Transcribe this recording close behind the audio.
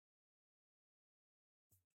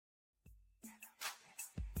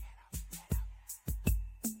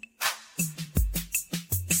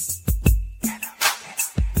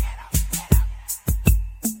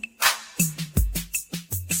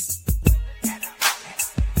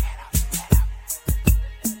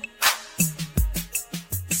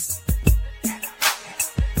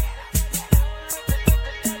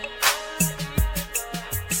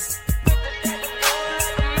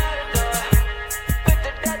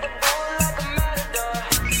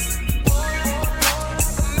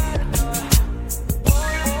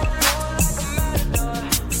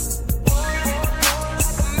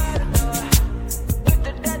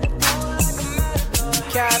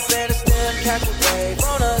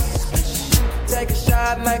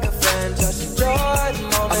vibe, make a friend, just enjoy the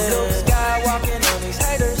moment. I'm blue sky walking on these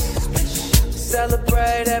haters.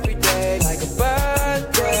 Celebrate every day like a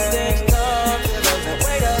birthday. Good things come to those that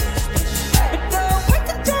wait up. But don't wait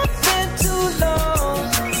to jump in too long.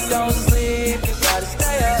 Don't sleep, you gotta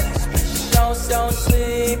stay up. Don't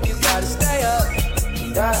sleep, you gotta stay up.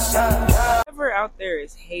 Yeah. Whoever out there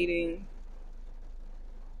is hating,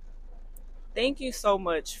 thank you so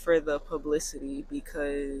much for the publicity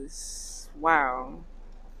because, wow.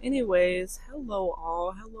 Anyways, hello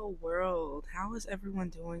all, hello world. How is everyone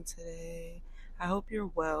doing today? I hope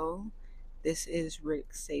you're well. This is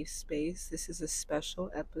Rick's Safe Space. This is a special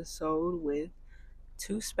episode with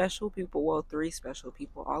two special people, well, three special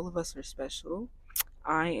people. All of us are special.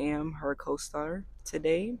 I am her co-star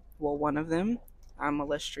today. Well, one of them. I'm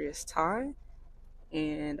illustrious Ty,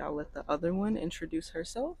 and I'll let the other one introduce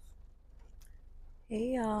herself.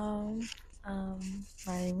 Hey y'all,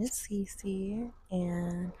 my name is Cece,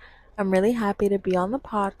 and I'm really happy to be on the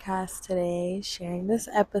podcast today, sharing this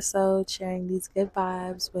episode, sharing these good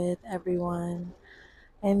vibes with everyone.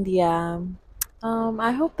 And yeah,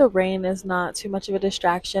 I hope the rain is not too much of a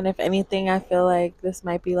distraction. If anything, I feel like this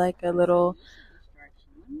might be like a little.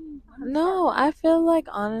 No, I feel like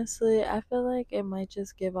honestly, I feel like it might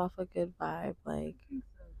just give off a good vibe, like.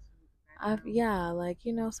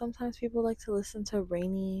 Sometimes people like to listen to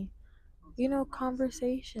rainy,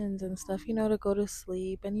 conversations and stuff, to go to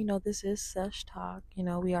sleep. And, this is sesh talk.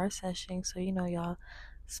 We are seshing. So, y'all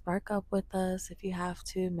spark up with us if you have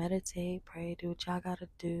to. Meditate, pray, do what y'all gotta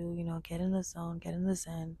do. Get in the zone, get in the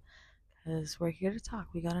zen. Because we're here to talk.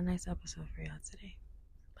 We got a nice episode for y'all today.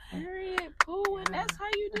 Period. Cool. Yeah. And that's how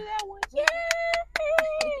you do that one. Yay!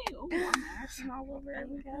 Oh, I'm asking all over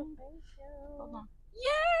everything. Thank you. Hold on. Yay!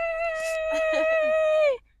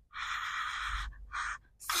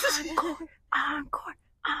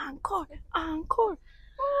 Encore.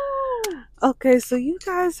 Woo! Okay, so you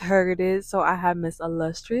guys heard it. So I have Miss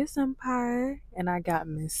Illustrious Empire and I got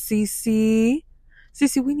Miss Cece.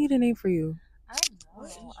 Cece, we need a name for you. I don't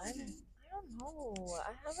know.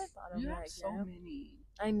 I haven't thought of you that have so yet. many.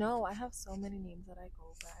 I know. I have so many names that I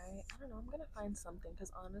go by. I don't know. I'm gonna find something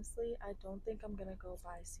because honestly, I don't think I'm gonna go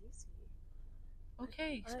by Cece.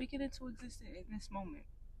 Okay, speak it into existence in this moment.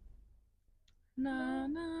 Na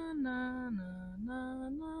na na na na na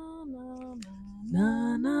na na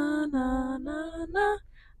na na na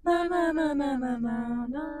na na na na na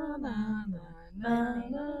na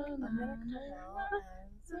na na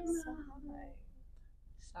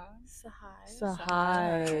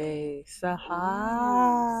Sahai.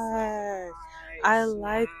 I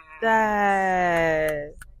like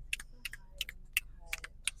that.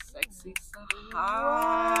 Sexy Sahai.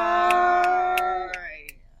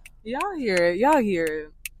 Y'all hear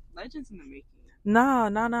it. Legends in the making.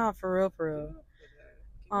 Nah, for real.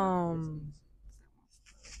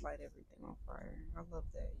 Light everything on fire. I love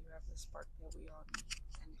that you have the spark that we all need.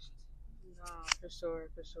 Nah, for sure.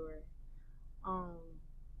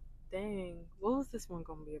 Dang, what was this one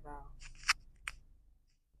gonna be about?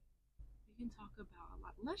 We can talk about a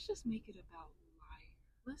lot. Let's just make it about life.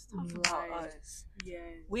 Let's talk about us.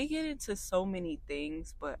 Yes. We get into so many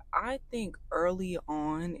things, but I think early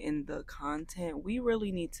on in the content, we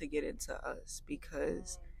really need to get into us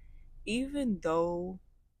because even though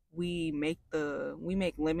we make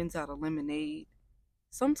lemons out of lemonade,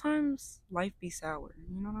 sometimes life be sour.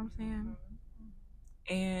 You know what I'm saying?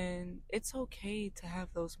 And it's okay to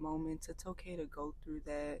have those moments. It's okay to go through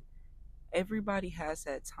that. Everybody has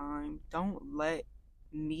that time. Don't let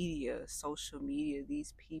media, social media,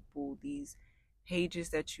 these people, these pages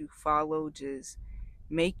that you follow just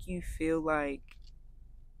make you feel like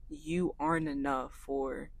you aren't enough,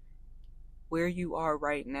 or where you are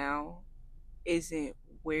right now isn't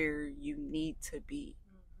where you need to be.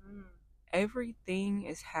 Everything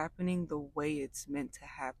is happening the way it's meant to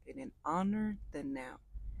happen, and honor the now.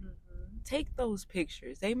 Take those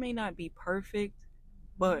pictures. They may not be perfect,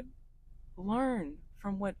 but learn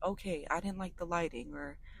from what, okay, I didn't like the lighting,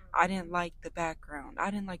 or I didn't like the background,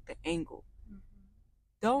 I didn't like the angle.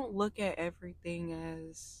 Don't look at everything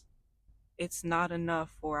as it's not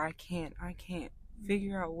enough, or I can't.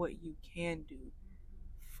 Figure out what you can do.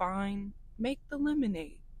 Make the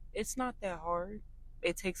lemonade. It's not that hard.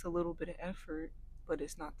 It takes a little bit of effort, but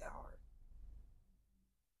it's not that hard.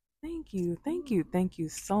 Thank you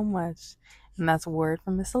so much. And that's a word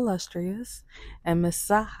from Miss Illustrious and Miss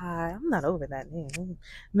Sahai. I'm not over that name.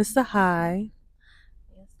 Miss Sahai.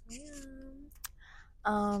 Yes,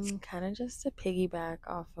 ma'am. Kind of just to piggyback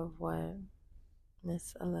off of what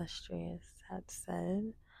Miss Illustrious had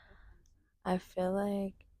said, I feel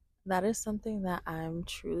like That is something that I'm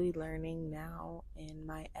truly learning now in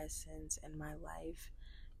my essence in my life,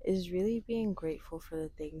 is really being grateful for the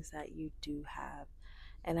things that you do have.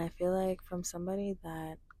 And I feel like from somebody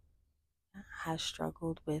that has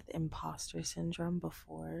struggled with imposter syndrome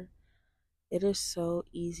before, it is so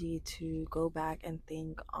easy to go back and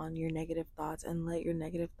think on your negative thoughts and let your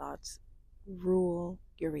negative thoughts rule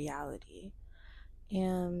your reality.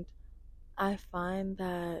 And I find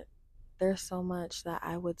that there's so much that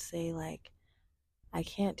I would say, like, I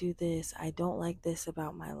can't do this. I don't like this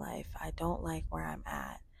about my life. I don't like where I'm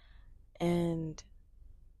at. And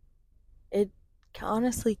it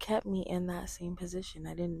honestly kept me in that same position.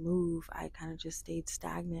 I didn't move. I kind of just stayed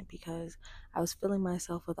stagnant because I was filling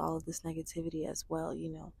myself with all of this negativity as well.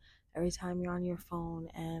 Every time you're on your phone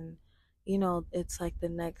and, it's like the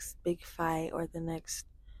next big fight or the next,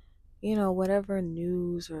 whatever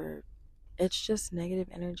news, or it's just negative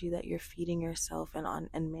energy that you're feeding yourself and on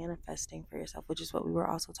and manifesting for yourself, which is what we were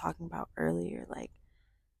also talking about earlier. Like,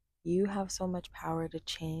 you have so much power to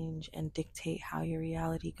change and dictate how your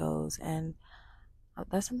reality goes. And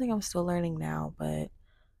that's something I'm still learning now, but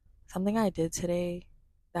something I did today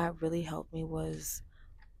that really helped me was,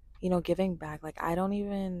 giving back. Like, I don't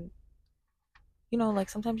even, like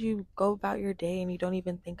sometimes you go about your day and you don't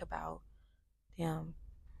even think about, damn,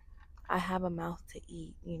 I have a mouth to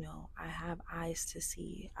eat, I have eyes to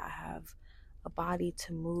see, I have a body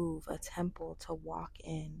to move, a temple to walk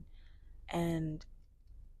in. And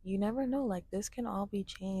you never know, like, this can all be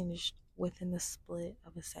changed within the split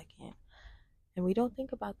of a second. And we don't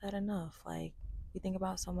think about that enough. Like, we think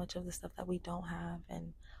about so much of the stuff that we don't have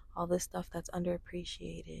and all this stuff that's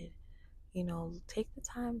underappreciated. Take the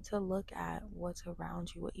time to look at what's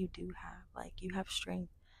around you, what you do have. Like, you have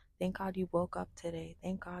strength. Thank God you woke up today.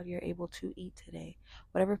 Thank God you're able to eat today.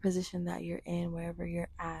 Whatever position that you're in, wherever you're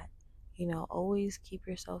at, always keep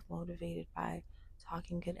yourself motivated by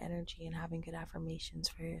talking good energy and having good affirmations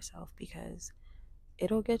for yourself, because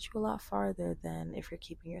it'll get you a lot farther than if you're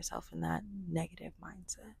keeping yourself in that negative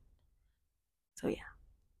mindset. So yeah,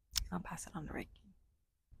 I'll pass it on to Ricky.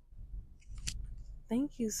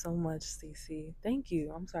 Thank you so much, Cece. Thank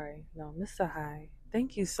you. I'm sorry. No, Mr. High.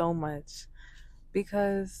 Thank you so much.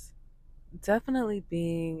 Because definitely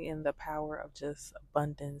being in the power of just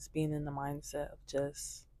abundance, being in the mindset of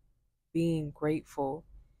just being grateful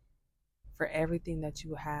for everything that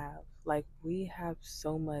you have. Like, we have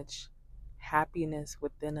so much happiness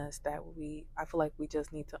within us that I feel like we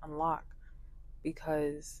just need to unlock.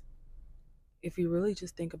 Because if you really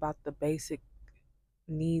just think about the basic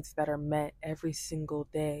needs that are met every single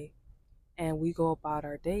day, and we go about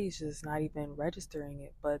our days just not even registering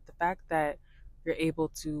it, but the fact that you're able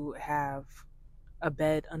to have a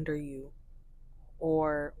bed under you,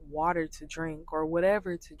 or water to drink, or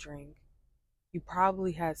whatever to drink, you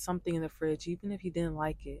probably had something in the fridge, even if you didn't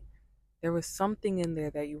like it. There was something in there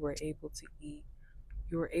that you were able to eat.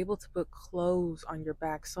 You were able to put clothes on your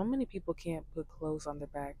back. So many people can't put clothes on their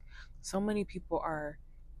back. So many people are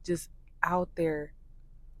just out there,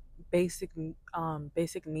 basic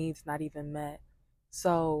needs not even met.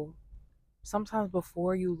 So sometimes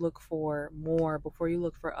before you look for more, before you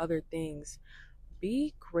look for other things,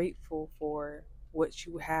 be grateful for what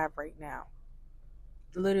you have right now.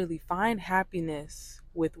 Literally find happiness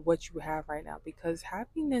with what you have right now, because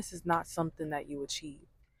happiness is not something that you achieve.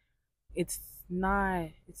 It's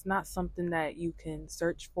not something that you can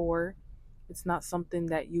search for. It's not something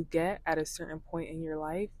that you get at a certain point in your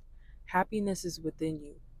life. Happiness is within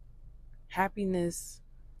you. Happiness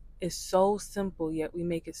is so simple, yet we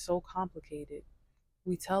make it so complicated.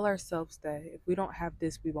 We tell ourselves that if we don't have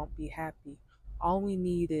this, we won't be happy. All we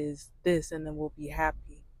need is this, and then we'll be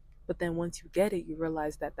happy. But then once you get it, you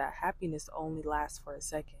realize that that happiness only lasts for a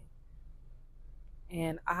second.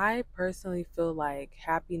 And I personally feel like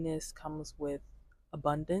happiness comes with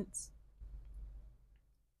abundance.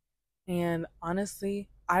 And honestly,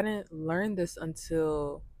 I didn't learn this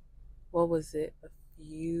until, what was it?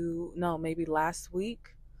 No, maybe last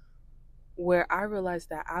week, where I realized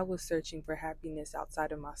that I was searching for happiness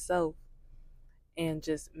outside of myself and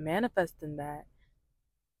just manifesting that.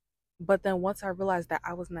 But then once I realized that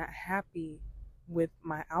I was not happy with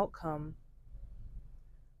my outcome,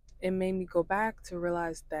 it made me go back to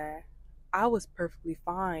realize that I was perfectly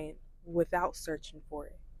fine without searching for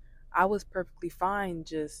it. I was perfectly fine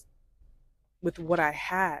just with what I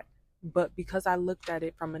had. But because I looked at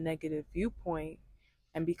it from a negative viewpoint,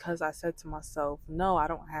 and because I said to myself, no, I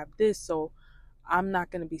don't have this, so I'm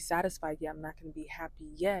not going to be satisfied yet. I'm not going to be happy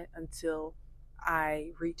yet until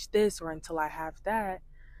I reach this or until I have that.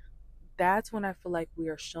 That's when I feel like we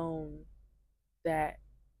are shown that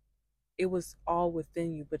it was all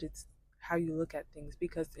within you, but it's how you look at things.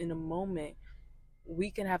 Because in a moment,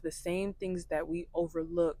 we can have the same things that we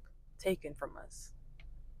overlook taken from us.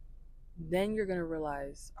 Then you're going to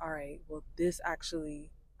realize, all right, well, this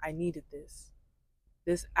actually, I needed this.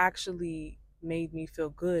 This actually made me feel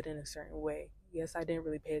good in a certain way. Yes, I didn't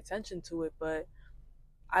really pay attention to it, but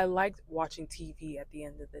I liked watching TV at the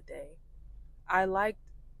end of the day. I liked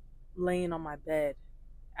laying on my bed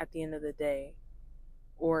at the end of the day,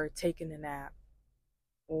 or taking a nap,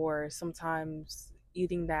 or sometimes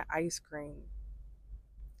eating that ice cream,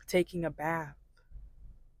 taking a bath,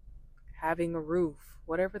 having a roof,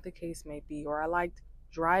 whatever the case may be. Or I liked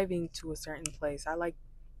driving to a certain place. I liked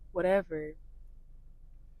whatever.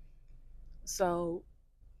 So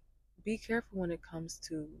be careful when it comes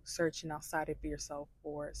to searching outside of yourself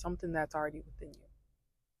for something that's already within you.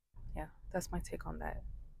 Yeah, that's my take on that.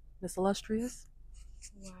 Miss Illustrious?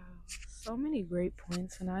 Wow. So many great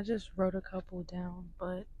points, and I just wrote a couple down.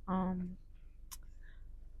 But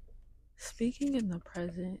speaking in the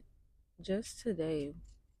present, just today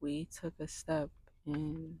we took a step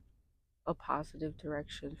in a positive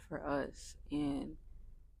direction for us. And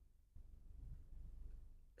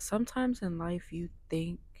sometimes in life you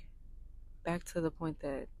think, back to the point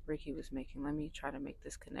that Ricky was making, let me try to make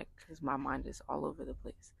this connect because my mind is all over the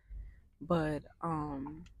place. But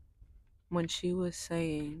when she was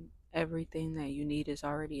saying everything that you need is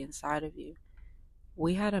already inside of you,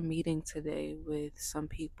 we had a meeting today with some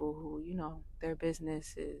people who, their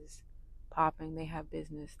business is popping, they have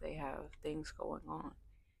business, they have things going on.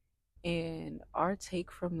 And our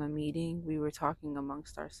take from the meeting, we were talking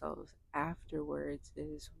amongst ourselves afterwards,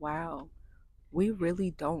 is wow, we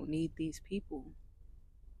really don't need these people.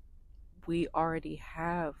 We already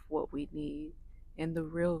have what we need. And the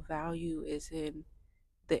real value is in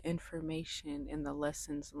the information and the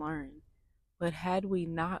lessons learned. But had we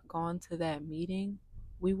not gone to that meeting,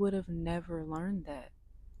 we would have never learned that.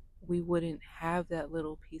 We wouldn't have that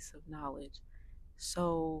little piece of knowledge.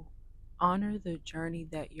 So honor the journey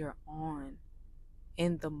that you're on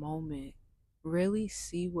in the moment. Really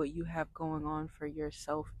see what you have going on for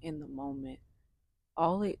yourself in the moment.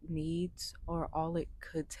 All it needs, or all it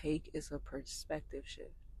could take, is a perspective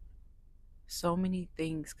shift. So many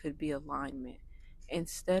things could be alignment.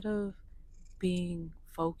 Instead of being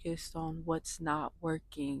focused on what's not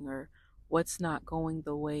working or what's not going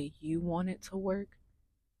the way you want it to work,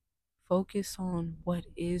 focus on what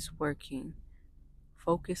is working.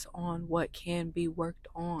 Focus on what can be worked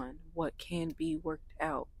on, what can be worked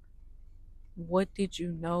out. What did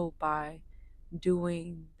you know by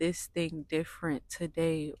doing this thing different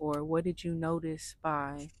today? Or what did you notice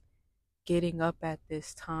by getting up at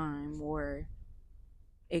this time, or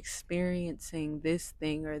experiencing this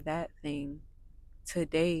thing or that thing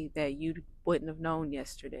today that you wouldn't have known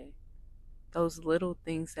yesterday? Those little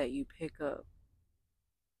things that you pick up.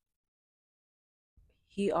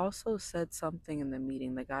 He also said something in the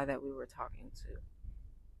meeting, the guy that we were talking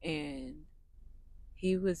to, and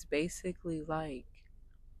he was basically like,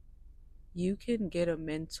 you can get a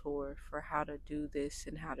mentor for how to do this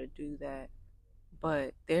and how to do that,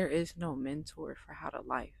 but there is no mentor for how to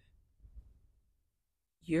life.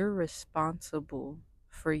 You're responsible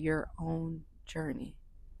for your own journey.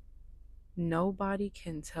 Nobody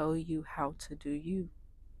can tell you how to do you.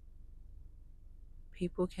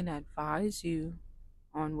 People can advise you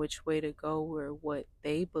on which way to go or what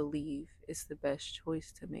they believe is the best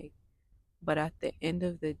choice to make. But at the end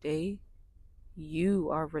of the day, you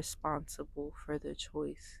are responsible for the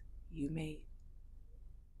choice you made.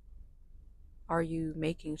 Are you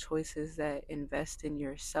making choices that invest in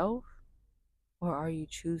yourself, or are you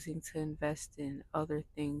choosing to invest in other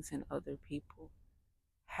things and other people?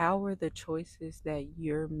 How are the choices that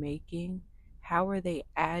you're making, how are they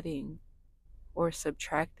adding or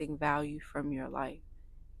subtracting value from your life?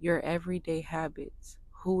 Your everyday habits,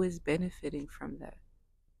 who is benefiting from that?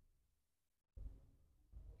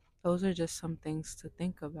 Those are just some things to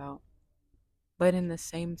think about. But in the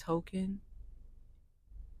same token,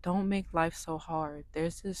 don't make life so hard.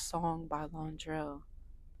 There's this song by Londrell.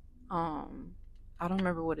 I don't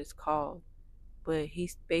remember what it's called, but he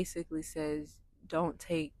basically says, don't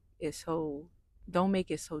take it so don't make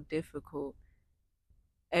it so difficult.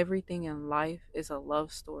 Everything in life is a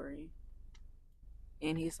love story.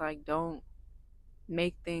 And he's like, don't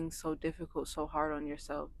make things so difficult, so hard on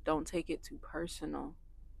yourself. Don't take it too personal.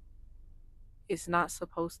 It's not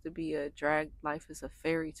supposed to be a drag. Life is a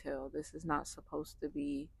fairy tale. This is not supposed to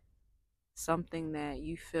be something that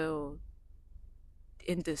you feel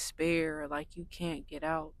in despair or like you can't get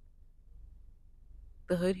out.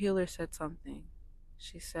 The hood healer said something.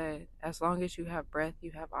 She said, as long as you have breath,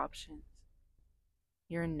 you have options.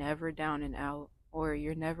 You're never down and out, or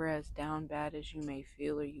you're never as down bad as you may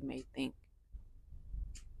feel or you may think.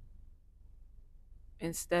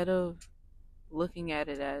 Instead of looking at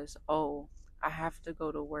it as, oh, I have to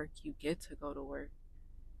go to work, you get to go to work.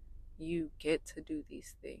 You get to do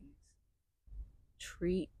these things.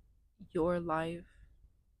 Treat your life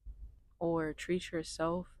or treat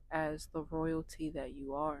yourself as the royalty that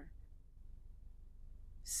you are.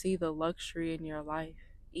 See the luxury in your life,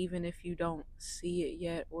 even if you don't see it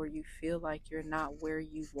yet or you feel like you're not where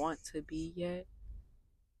you want to be yet.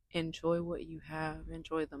 Enjoy what you have,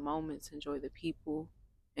 enjoy the moments, enjoy the people,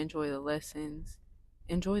 enjoy the lessons,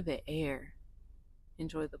 enjoy the air,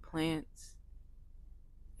 enjoy the plants.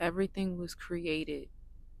 Everything was created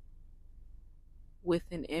with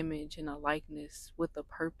an image and a likeness, with a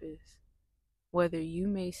purpose. Whether you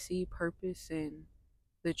may see purpose in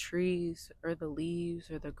the trees or the leaves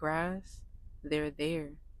or the grass, they're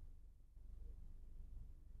there.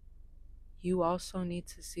 You also need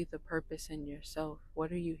to see the purpose in yourself.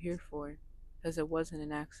 What are you here for? Because it wasn't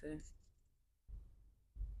an accident.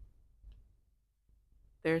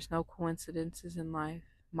 There's no coincidences in life.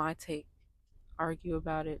 My take. Argue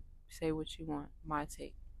about it. Say what you want. My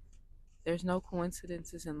take. There's no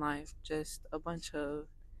coincidences in life. Just a bunch of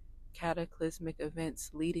cataclysmic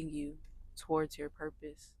events leading you towards your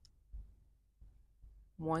purpose.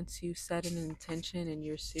 Once you set an intention and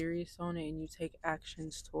you're serious on it and you take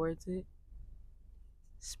actions towards it,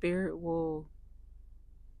 Spirit will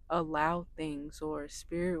allow things, or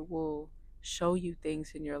Spirit will show you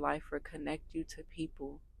things in your life or connect you to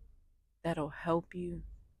people that'll help you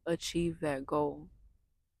achieve that goal.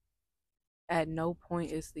 At no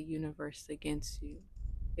point is the universe against you.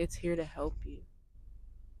 It's here to help you.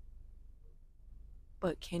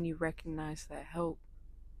 But can you recognize that help?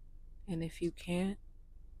 And if you can't,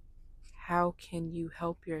 how can you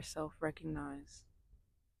help yourself recognize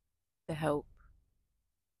the help,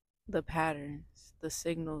 the patterns, the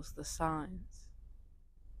signals, the signs?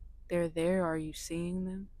 They're there. Are you seeing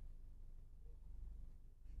them?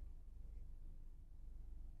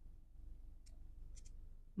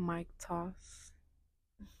 Mic toss.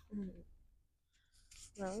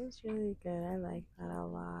 That was really good. I like that a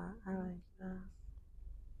lot. I like that.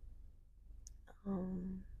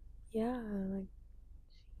 Yeah, like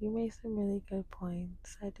you made some really good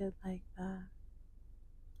points. I did like that.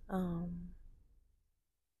 I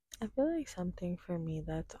feel like something for me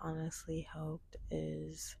that's honestly helped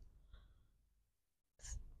is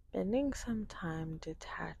spending some time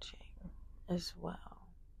detaching as well.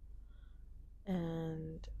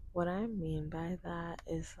 And what I mean by that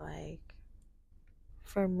is like,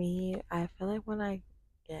 for me, I feel like when I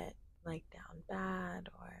get like down bad,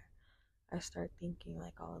 or I start thinking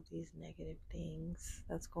like all of these negative things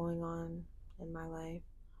that's going on in my life,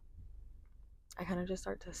 I kind of just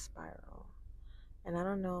start to spiral. And I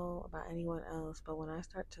don't know about anyone else, but when I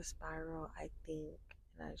start to spiral, I think,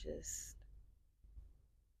 and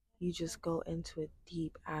you just go into a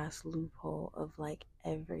deep ass loophole of like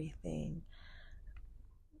everything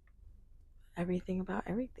about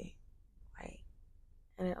everything, right?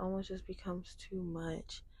 And it almost just becomes too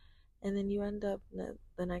much. And then you end up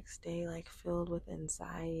the next day like filled with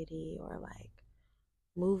anxiety, or like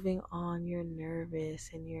moving on, you're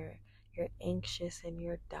nervous and you're anxious and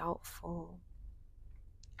you're doubtful.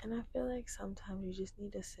 And I feel like sometimes you just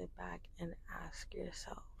need to sit back and ask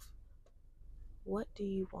yourself, what do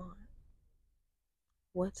you want?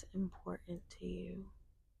 What's important to you?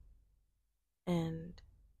 And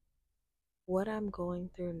what I'm going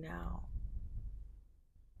through now,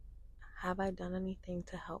 have I done anything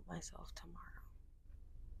to help myself tomorrow?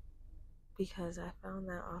 Because I found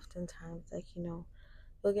that oftentimes, like, you'll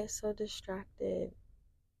get so distracted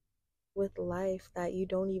with life that you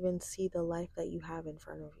don't even see the life that you have in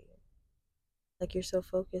front of you. Like, you're so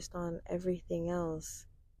focused on everything else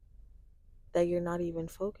that you're not even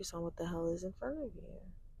focused on what the hell is in front of you.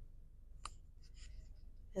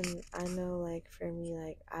 And I know, like, for me,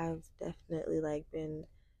 like, I've definitely, like, been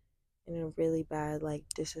in a really bad, like,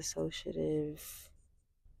 disassociative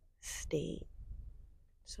state.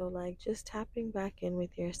 So, like, just tapping back in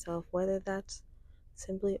with yourself, whether that's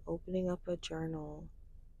simply opening up a journal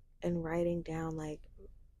and writing down, like,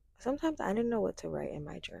 sometimes I didn't know what to write in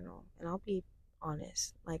my journal. And I'll be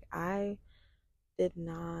honest, like, I did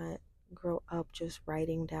not grow up just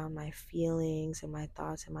writing down my feelings and my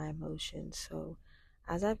thoughts and my emotions. So,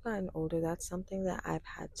 as I've gotten older, that's something that I've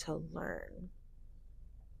had to learn.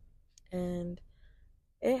 And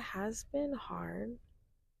it has been hard.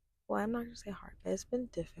 Well, I'm not going to say hard, but it's been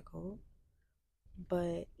difficult.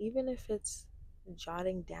 But even if it's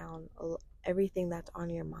jotting down everything that's on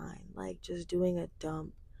your mind, like just doing a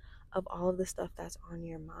dump of all of the stuff that's on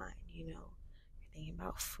your mind. You're thinking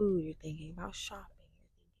about food, you're thinking about shopping,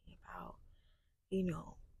 you're thinking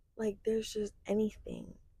about, like there's just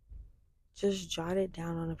anything. Just jot it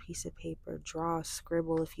down on a piece of paper, draw,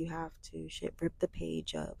 scribble if you have to, shit, rip the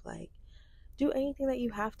page up, like do anything that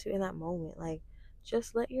you have to in that moment. Like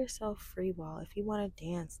just let yourself free ball. If you want to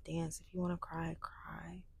dance, dance. If you want to cry,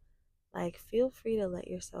 cry. Like feel free to let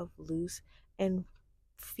yourself loose and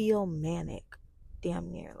feel manic,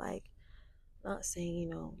 damn near. Like, not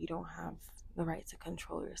saying, you don't have the right to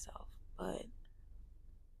control yourself, but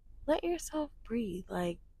let yourself breathe.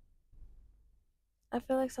 Like, I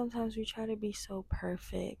feel like sometimes we try to be so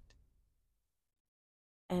perfect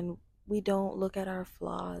and we don't look at our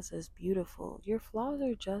flaws as beautiful. Your flaws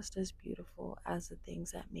are just as beautiful as the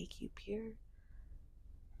things that make you pure.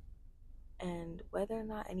 And whether or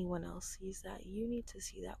not anyone else sees that, you need to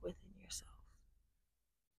see that within yourself.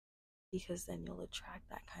 Because then you'll attract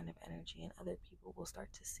that kind of energy and other people will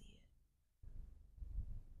start to see it.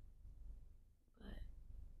 But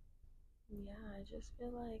yeah, I just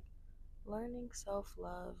feel like learning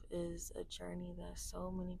self-love is a journey that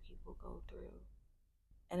so many people go through.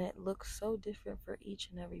 And it looks so different for each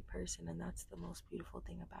and every person, and that's the most beautiful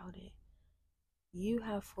thing about it. You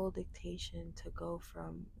have full dictation to go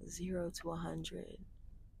from 0 to 100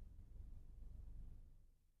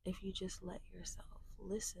 if you just let yourself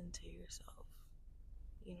listen to yourself.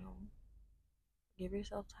 Give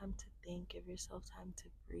yourself time to think, give yourself time to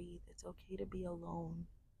breathe. It's okay to be alone.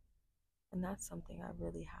 And that's something I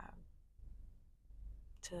really have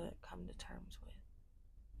to come to terms with.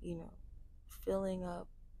 Filling up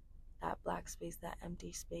that black space, that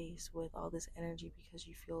empty space with all this energy because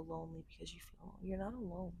you feel lonely, because you feel alone. You're not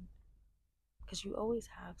alone. Because you always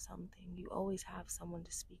have something, you always have someone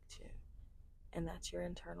to speak to, and that's your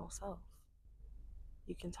internal self.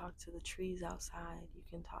 You can talk to the trees outside, you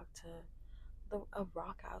can talk to a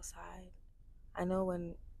rock outside. I know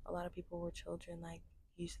when a lot of people were children, like,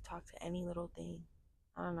 you used to talk to any little thing.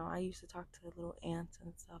 I don't know, I used to talk to little ants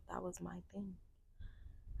and stuff. That was my thing.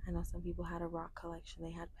 I know some people had a rock collection,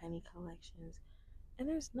 they had penny collections, and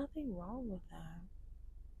there's nothing wrong with that.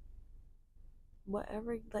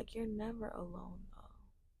 Whatever, like, you're never alone, though.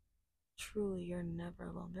 Truly, you're never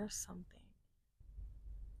alone. There's something.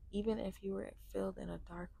 Even if you were filled in a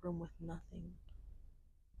dark room with nothing,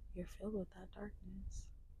 you're filled with that darkness.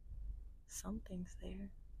 Something's there.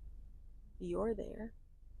 You're there.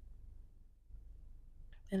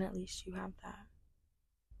 And at least you have that.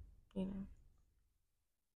 You know?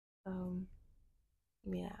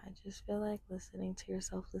 Yeah, I just feel like listening to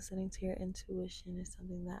yourself, listening to your intuition is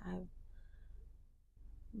something that I've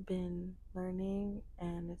been learning,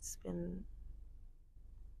 and it's been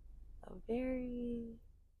a very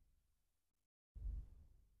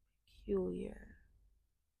peculiar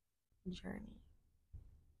journey.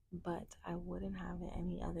 But I wouldn't have it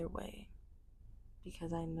any other way,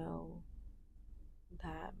 because I know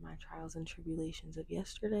that my trials and tribulations of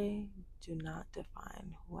yesterday do not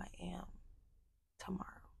define who I am tomorrow.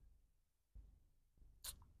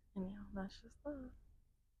 And yeah, that's just love.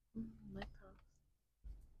 Let go.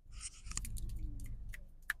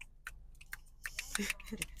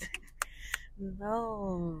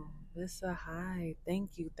 No, Missa, hi.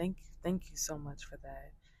 Thank you so much for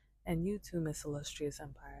that. And you too, Miss Illustrious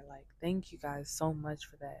Empire. Like, thank you guys so much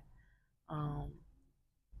for that. Um,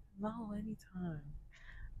 no, anytime.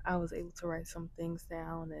 I was able to write some things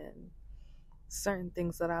down, and certain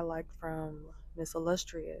things that I liked from Miss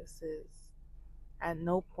Illustrious is, at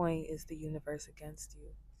no point is the universe against you.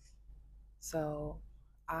 So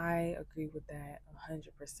I agree with that 100%.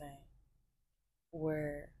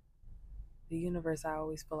 Where the universe, I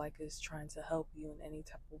always feel like, is trying to help you in any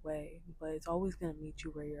type of way, but it's always going to meet you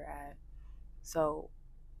where you're at. So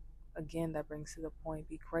again, that brings to the point,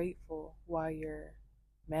 be grateful while you're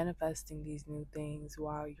manifesting these new things,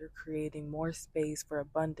 while you're creating more space for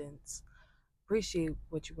abundance. Appreciate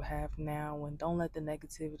what you have now, and don't let the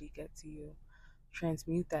negativity get to you.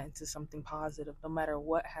 Transmute that into something positive. No matter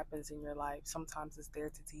what happens in your life, sometimes it's there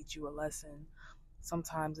to teach you a lesson.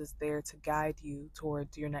 Sometimes it's there to guide you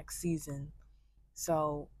towards your next season.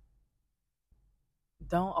 So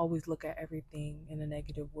don't always look at everything in a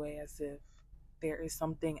negative way, as if there is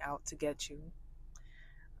something out to get you.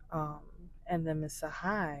 And then Miss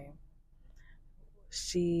Sahai,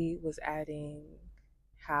 she was adding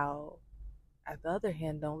how, at the other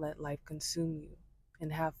hand, don't let life consume you,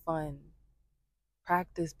 and have fun.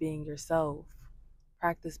 Practice being yourself.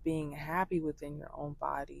 Practice being happy within your own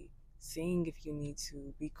body. Sing if you need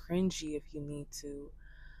to. Be cringy if you need to.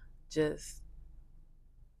 Just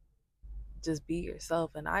just be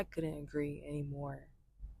yourself. And I couldn't agree anymore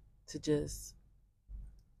to just,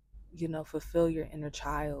 fulfill your inner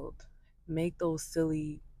child. Make those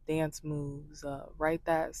silly dance moves. Write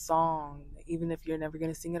that song, even if you're never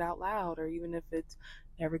going to sing it out loud or even if it's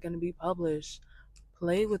never going to be published.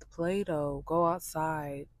 Play with Play Doh. Go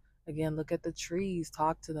outside. Again, look at the trees.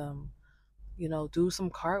 Talk to them. Do some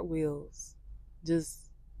cartwheels. Just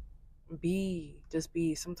be. Just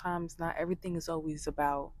be. Sometimes not everything is always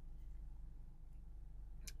about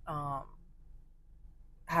um,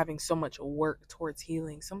 having so much work towards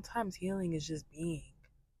healing. Sometimes healing is just being.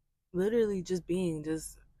 Literally just being.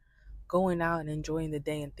 Just going out and enjoying the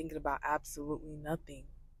day and thinking about absolutely nothing.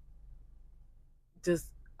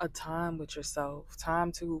 Just a time with yourself,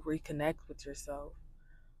 time to reconnect with yourself.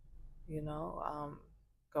 You know,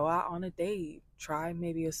 go out on a date, try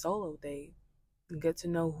maybe a solo date, and get to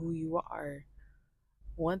know who you are.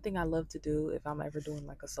 One thing I love to do if I'm ever doing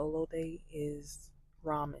like a solo date is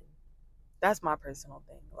ramen. That's my personal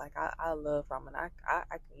thing. Like I love ramen. I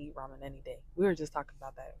can eat ramen any day. We were just talking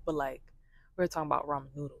about that, but like we were talking about ramen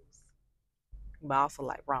noodles, but I also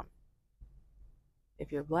like ramen.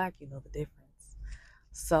 If you're black, you know the difference.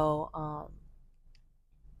 So,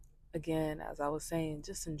 again, as I was saying,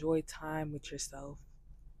 just enjoy time with yourself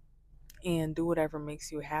and do whatever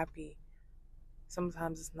makes you happy.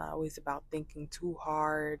 Sometimes it's not always about thinking too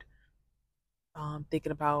hard,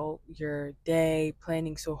 thinking about your day,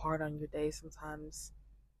 planning so hard on your day. Sometimes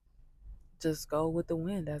just go with the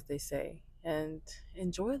wind, as they say, and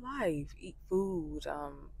enjoy life, eat food,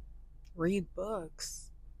 read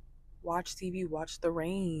books, watch TV, watch the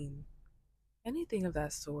rain, anything of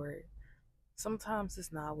that sort. Sometimes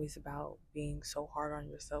it's not always about being so hard on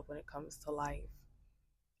yourself when it comes to life.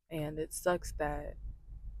 And it sucks that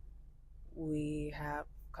we have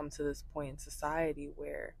come to this point in society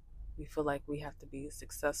where we feel like we have to be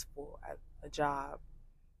successful at a job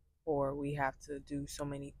or we have to do so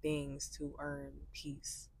many things to earn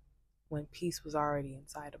peace when peace was already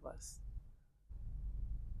inside of us.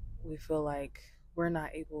 We feel like we're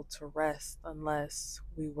not able to rest unless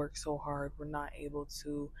we work so hard. We're not able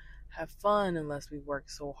to have fun unless we work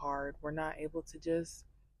so hard. We're not able to just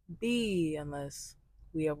be unless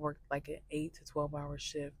we have worked like an 8 to 12 hour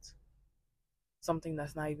shift, something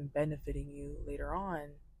that's not even benefiting you later on.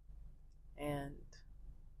 And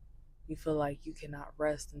you feel like you cannot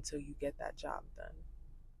rest until you get that job done.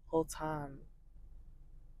 Whole time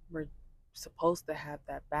we're supposed to have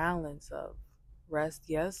that balance of rest,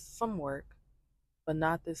 yes, some work, but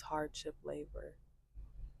not this hardship labor.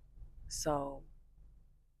 So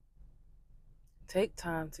take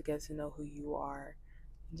time to get to know who you are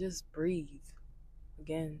and just breathe.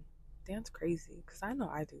 Again, dance crazy, because I know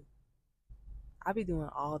I do. I be doing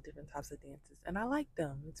all different types of dances and I like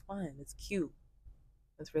them. It's fun. It's cute.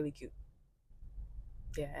 It's really cute.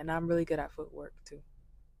 Yeah, and I'm really good at footwork too.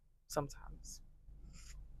 Sometimes.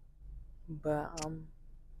 But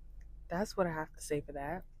that's what I have to say for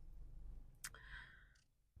that.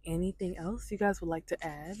 Anything else you guys would like to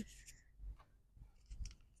add?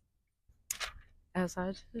 As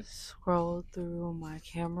I just scrolled through my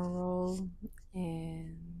camera roll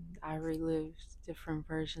and I relived different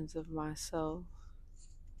versions of myself,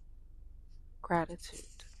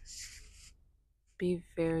 gratitude. Be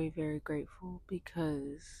very, very grateful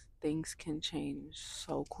because things can change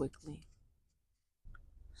so quickly.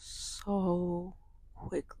 So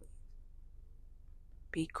quickly.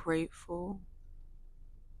 Be grateful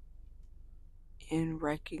and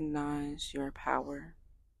recognize your power.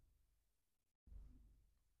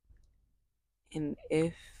 And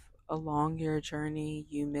if along your journey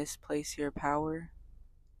you misplace your power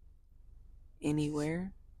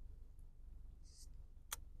anywhere,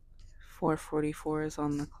 4:44 is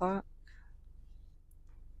on the clock.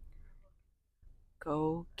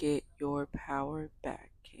 Go get your power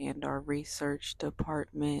back. And our research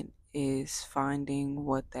department is finding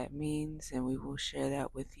what that means, and we will share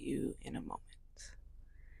that with you in a moment.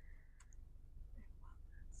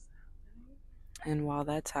 And while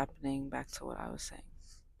that's happening, back to what I was saying,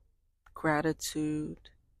 gratitude,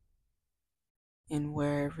 and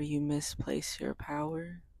wherever you misplace your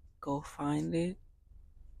power, go find it,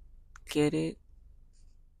 get it,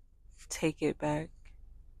 take it back,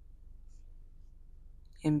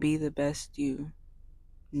 and be the best you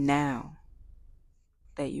now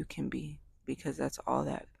that you can be, because that's all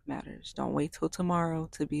that matters. Don't wait till tomorrow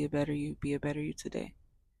to be a better you. Be a better you today.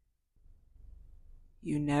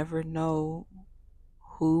 You never know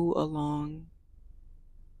who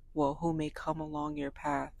may come along your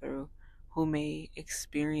path or who may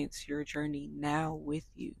experience your journey now with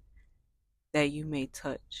you that you may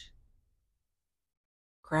touch.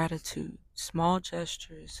 Gratitude. Small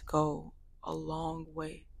gestures go a long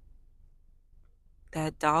way.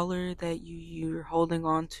 That dollar that you're holding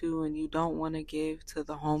on to and you don't want to give to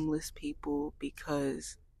the homeless people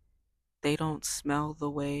because they don't smell the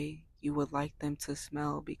way you would like them to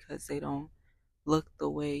smell, because they don't look the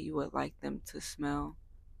way you would like them to smell.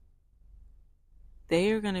 They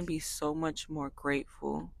are going to be so much more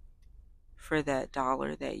grateful for that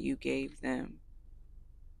dollar that you gave them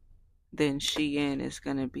than Shein is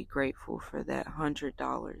going to be grateful for that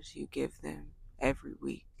 $100 you give them every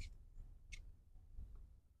week.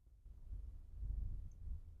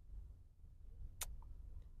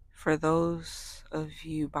 For those of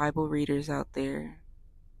you Bible readers out there,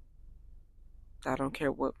 I don't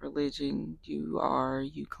care what religion you are,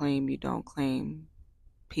 you claim, you don't claim,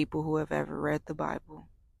 people who have ever read the Bible,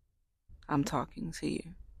 I'm talking to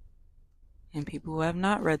you. And people who have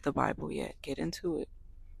not read the Bible yet, get into it.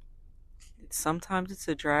 Sometimes it's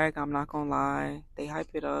a drag, I'm not gonna lie. They hype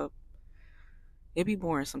it up. It be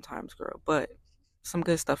boring sometimes, girl, but some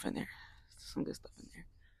good stuff in there.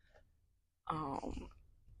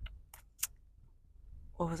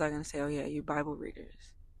 What was I gonna say? Oh yeah, you Bible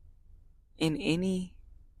readers. In any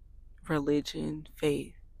religion,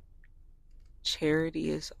 faith, charity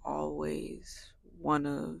is always one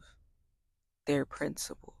of their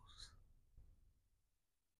principles.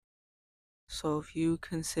 So if you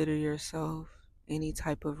consider yourself any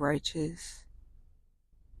type of righteous,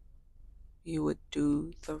 you would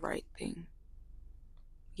do the right thing.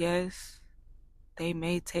 Yes, they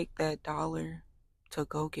may take that dollar to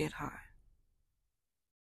go get high.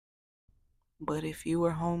 But if you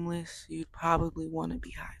were homeless, you'd probably want to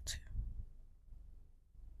be high too.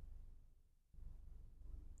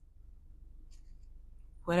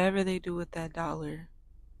 Whatever they do with that dollar,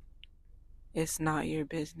 it's not your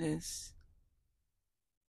business.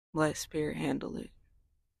 Let Spirit handle it.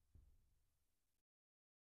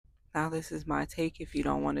 Now, this is my take. If you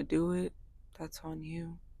don't want to do it, that's on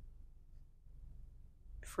you.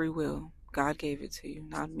 Free will. God gave it to you,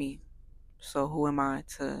 not me. So who am I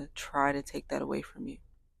to try to take that away from you?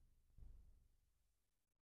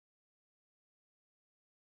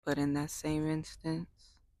 But in that same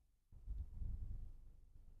instance,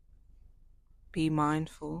 be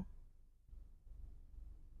mindful.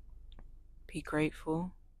 Be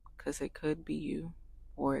grateful, because it could be you,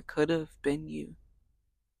 or it could have been you.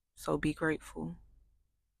 So be grateful.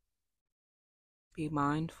 Be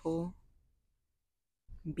mindful.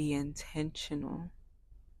 Be intentional.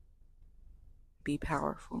 Be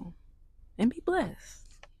powerful. And be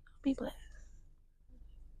blessed. Be blessed.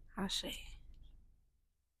 Ashe.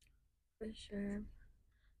 For sure.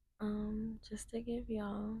 Just to give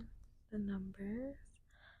y'all the numbers,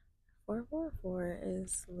 444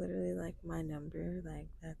 is literally like my number. Like,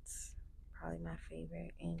 that's probably my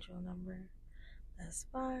favorite angel number thus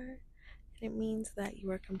far. And it means that you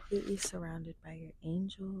are completely surrounded by your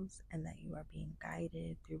angels and that you are being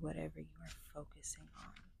guided through whatever you are focusing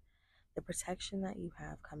on. The protection that you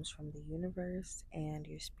have comes from the universe, and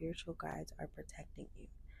your spiritual guides are protecting you.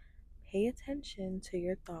 Pay attention to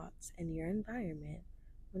your thoughts and your environment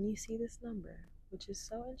when you see this number, which is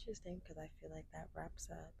so interesting because I feel like that wraps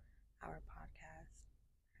up our podcast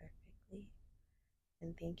perfectly.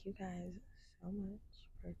 And thank you guys so much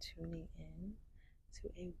for tuning in to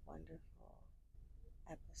a wonderful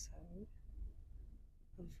episode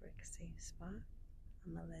of Rick Safe Spot.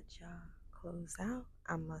 I'm gonna let y'all close out.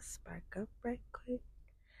 I'm gonna spark up right quick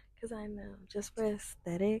because I know, just for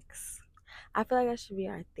aesthetics, I feel like that should be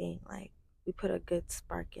our thing. Like, we put a good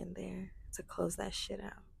spark in there to close that shit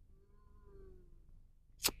out.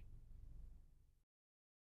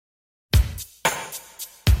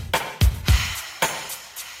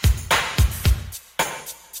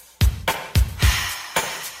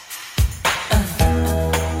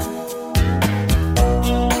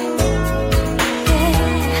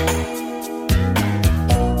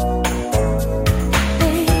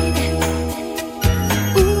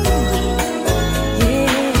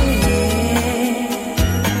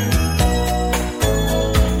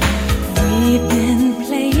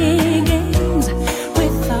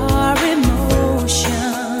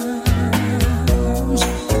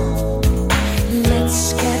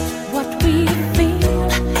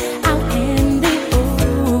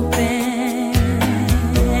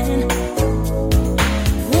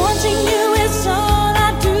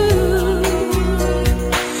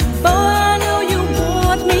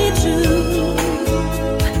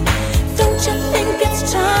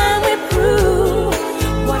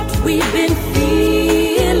 We've been